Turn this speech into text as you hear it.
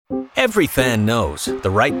Every fan knows the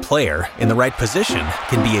right player in the right position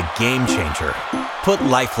can be a game changer. Put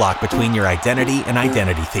LifeLock between your identity and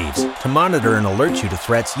identity thieves to monitor and alert you to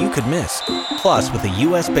threats you could miss. Plus, with a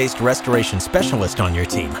U.S.-based restoration specialist on your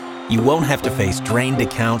team, you won't have to face drained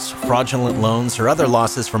accounts, fraudulent loans, or other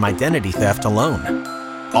losses from identity theft alone.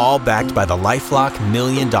 All backed by the LifeLock $1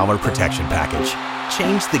 Million Protection Package.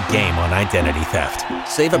 Change the game on identity theft.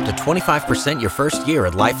 Save up to 25% your first year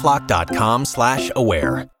at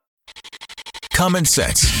LifeLock.com/aware. Common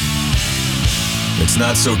sense. It's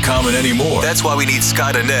not so common anymore. That's why we need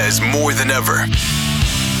Scott ANEZ more than ever.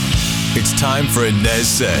 It's time for ANEZ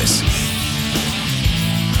Says.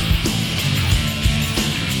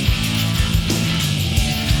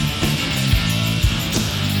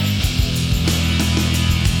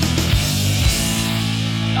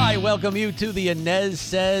 I welcome you to the ANEZ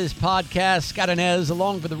Says podcast. Scott ANEZ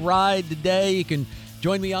along for the ride today. You can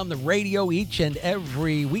join me on the radio each and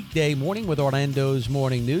every weekday morning with Orlando's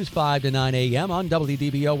Morning News, 5 to 9 a.m. on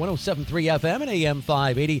WDBO 107.3 FM and AM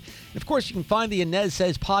 580. And, of course, you can find the ANEZ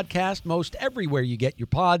Says podcast most everywhere you get your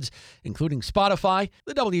pods, including Spotify,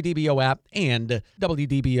 the WDBO app, and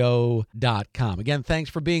WDBO.com. Again, thanks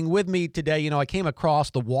for being with me today. You know, I came across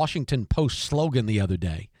the Washington Post slogan the other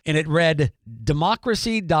day, and it read,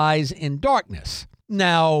 "Democracy dies in darkness."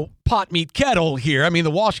 Now, pot meet kettle here. I mean,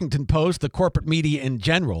 the Washington Post, the corporate media in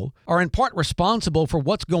general, are in part responsible for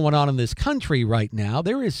what's going on in this country right now.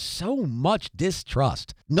 There is so much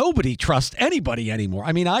distrust. Nobody trusts anybody anymore.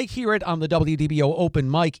 I mean, I hear it on the WDBO open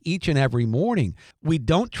mic each and every morning. We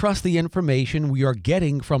don't trust the information we are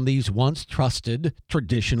getting from these once trusted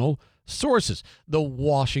traditional sources. The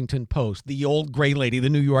Washington Post, the old gray lady, the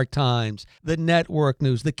New York Times, the network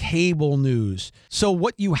news, the cable news. So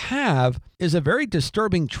what you have is a very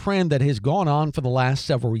disturbing trend that has gone on for the last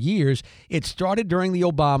several years. It started during the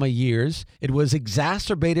Obama years. It was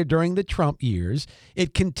exacerbated during the Trump years.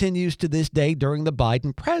 It continues to this day during the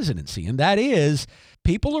Biden presidency. And that is,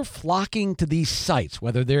 people are flocking to these sites,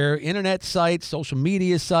 whether they're internet sites, social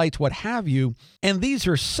media sites, what have you. And these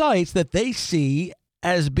are sites that they see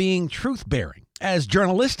as being truth-bearing, as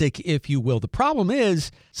journalistic, if you will. The problem is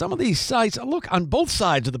some of these sites, look, on both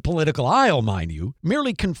sides of the political aisle, mind you,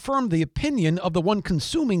 merely confirm the opinion of the one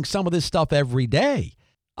consuming some of this stuff every day.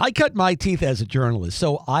 I cut my teeth as a journalist,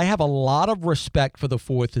 so I have a lot of respect for the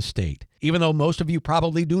Fourth Estate, even though most of you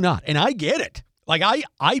probably do not. And I get it. Like,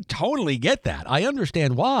 I totally get that. I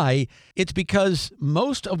understand why. It's because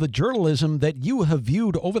most of the journalism that you have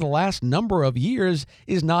viewed over the last number of years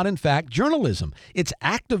is not, in fact, journalism. It's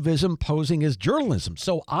activism posing as journalism.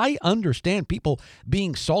 So I understand people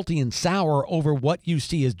being salty and sour over what you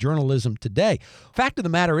see as journalism today. Fact of the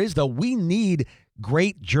matter is, though, we need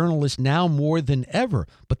great journalists now more than ever.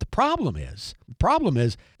 But the problem is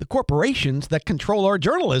the corporations that control our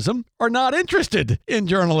journalism are not interested in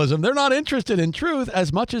journalism. They're not interested in truth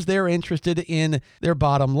as much as they're interested in their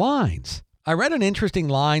bottom lines. I read an interesting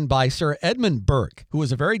line by Sir Edmund Burke, who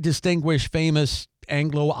was a very distinguished, famous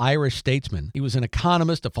Anglo-Irish statesman. He was an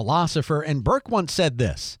economist, a philosopher, and Burke once said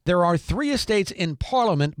this: "There are three estates in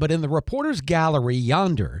Parliament, but in the reporters' gallery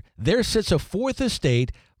yonder, there sits a fourth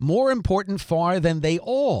estate, more important far than they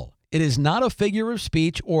all. It is not a figure of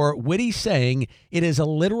speech or witty saying. It is a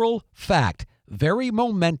literal fact, very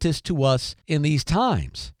momentous to us in these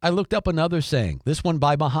times." I looked up another saying, this one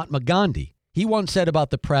by Mahatma Gandhi. He once said about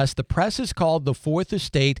the press is called the Fourth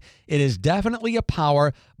Estate. It is definitely a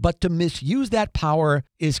power, but to misuse that power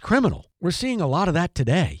is criminal. We're seeing a lot of that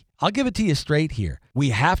today. I'll give it to you straight here. We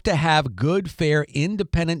have to have good, fair,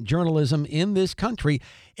 independent journalism in this country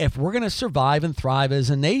if we're going to survive and thrive as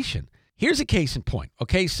a nation. Here's a case in point.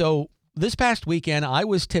 Okay, so this past weekend, I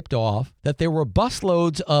was tipped off that there were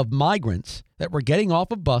busloads of migrants that were getting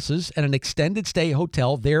off of buses at an extended stay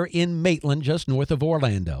hotel there in Maitland, just north of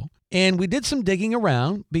Orlando. And we did some digging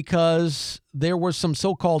around because there were some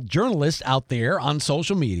so-called journalists out there on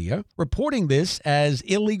social media reporting this as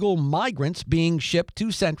illegal migrants being shipped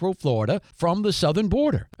to Central Florida from the southern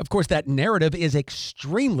border. Of course, that narrative is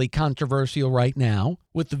extremely controversial right now,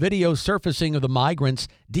 with the video surfacing of the migrants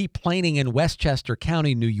deplaning in Westchester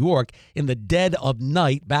County, New York, in the dead of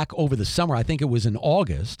night back over the summer. I think it was in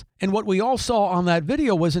August. And what we all saw on that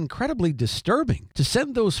video was incredibly disturbing. To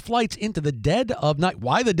send those flights into the dead of night.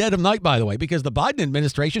 Why the dead of night, by the way? Because the Biden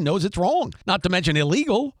administration knows it's wrong, not to mention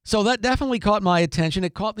illegal. So that definitely caught my attention.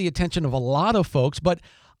 It caught the attention of a lot of folks. But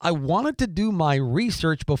I wanted to do my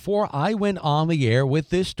research before I went on the air with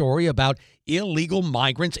this story about illegal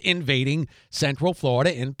migrants invading Central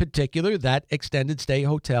Florida, in particular that extended stay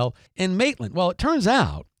hotel in Maitland. Well, it turns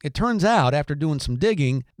out after doing some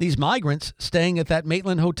digging, these migrants staying at that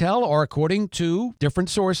Maitland hotel are, according to different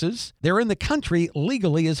sources, they're in the country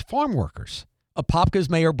legally as farm workers. Apopka's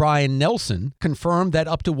Mayor Brian Nelson confirmed that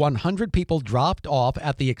up to 100 people dropped off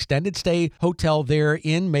at the extended stay hotel there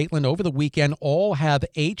in Maitland over the weekend all have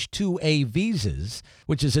H-2A visas,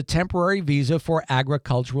 which is a temporary visa for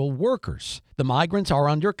agricultural workers. The migrants are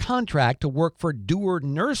under contract to work for Dewar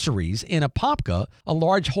Nurseries in Apopka, a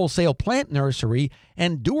large wholesale plant nursery,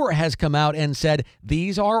 and Dewar has come out and said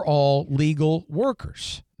these are all legal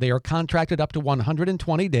workers. They are contracted up to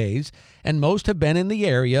 120 days, and most have been in the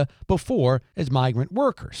area before as migrant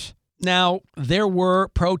workers. Now, there were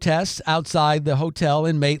protests outside the hotel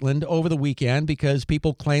in Maitland over the weekend because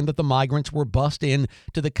people claimed that the migrants were bussed in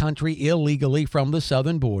to the country illegally from the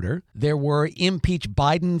southern border. There were impeach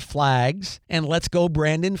Biden flags and let's go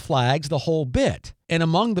Brandon flags, the whole bit. And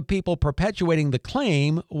among the people perpetuating the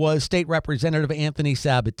claim was State Representative Anthony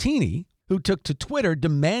Sabatini, who took to Twitter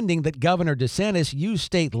demanding that Governor DeSantis use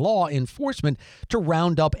state law enforcement to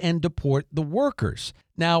round up and deport the workers.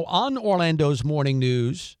 Now, on Orlando's Morning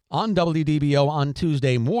News, on WDBO on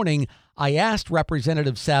Tuesday morning, I asked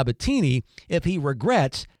Representative Sabatini if he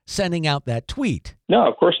regrets sending out that tweet. No,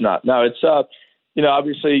 of course not. No, it's,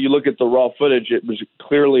 obviously you look at the raw footage, it was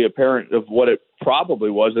clearly apparent of what it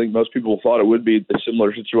probably was. I think most people thought it would be a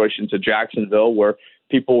similar situation to Jacksonville, where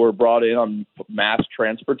people were brought in on mass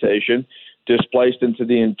transportation, displaced into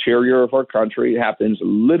the interior of our country. It happens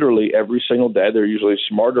literally every single day. They're usually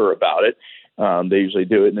smarter about it. They usually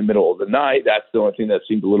do it in the middle of the night. That's the only thing that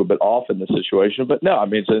seemed a little bit off in the situation. But no, I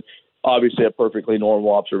mean, it's obviously a perfectly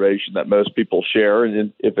normal observation that most people share.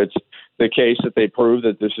 And if it's the case that they prove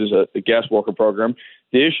that this is a guest worker program,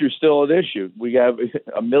 the issue is still an issue. We have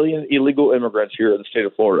 1 million illegal immigrants here in the state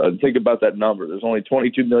of Florida. And think about that number. There's only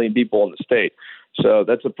 22 million people in the state. So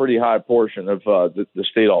that's a pretty high portion of the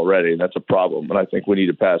state already, and that's a problem. And I think we need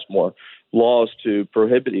to pass more laws to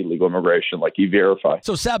prohibit illegal immigration like E-Verify.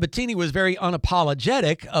 So Sabatini was very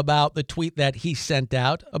unapologetic about the tweet that he sent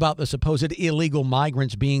out about the supposed illegal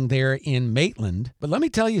migrants being there in Maitland. But let me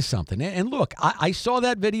tell you something. And look, I saw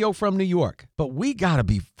that video from New York, but we got to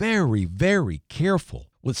be very, very careful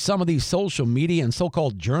with some of these social media and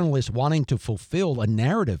so-called journalists wanting to fulfill a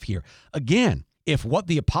narrative here. Again, if what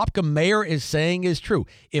the Apopka mayor is saying is true,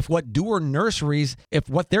 if what Dewar Nurseries, if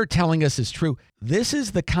what they're telling us is true, this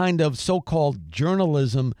is the kind of so-called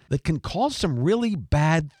journalism that can cause some really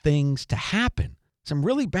bad things to happen. Some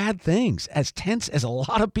really bad things, as tense as a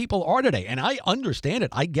lot of people are today. And I understand it.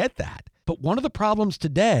 I get that. But one of the problems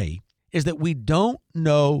today is that we don't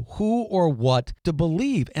know who or what to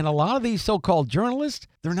believe. And a lot of these so-called journalists,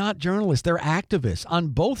 they're not journalists. They're activists on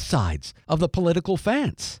both sides of the political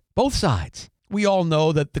fence. Both sides. We all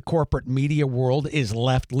know that the corporate media world is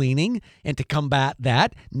left-leaning, and to combat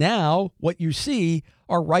that, now what you see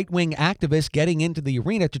are right-wing activists getting into the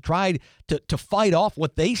arena to try to fight off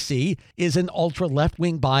what they see is an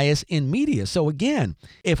ultra-left-wing bias in media. So again,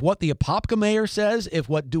 if what the Apopka mayor says, if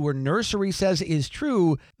what Dewar Nursery says is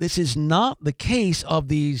true, this is not the case of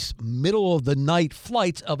these middle-of-the-night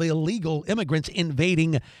flights of illegal immigrants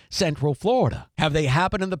invading Central Florida. Have they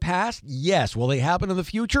happened in the past? Yes. Will they happen in the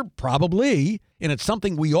future? Probably. And it's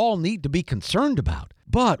something we all need to be concerned about.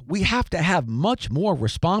 But we have to have much more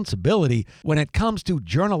responsibility when it comes to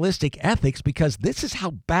journalistic ethics, because this is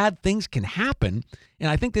how bad things can happen. And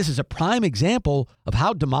I think this is a prime example of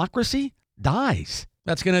how democracy dies.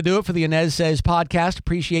 That's going to do it for the ANEZ SEZ podcast.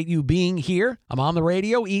 Appreciate you being here. I'm on the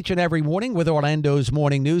radio each and every morning with Orlando's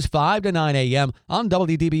Morning News, 5 to 9 a.m. on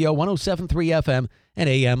WDBO 107.3 FM and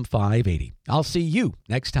AM 580. I'll see you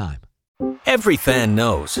next time. Every fan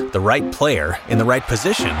knows the right player in the right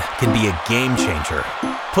position can be a game changer.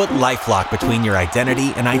 Put LifeLock between your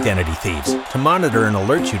identity and identity thieves to monitor and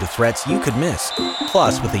alert you to threats you could miss.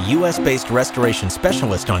 Plus, with a U.S.-based restoration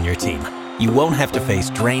specialist on your team, you won't have to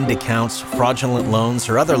face drained accounts, fraudulent loans,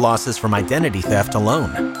 or other losses from identity theft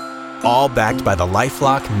alone. All backed by the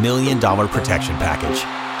LifeLock $1 Million Protection Package.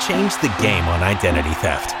 Change the game on identity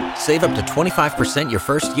theft. Save up to 25% your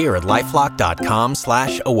first year at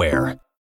LifeLock.com/aware.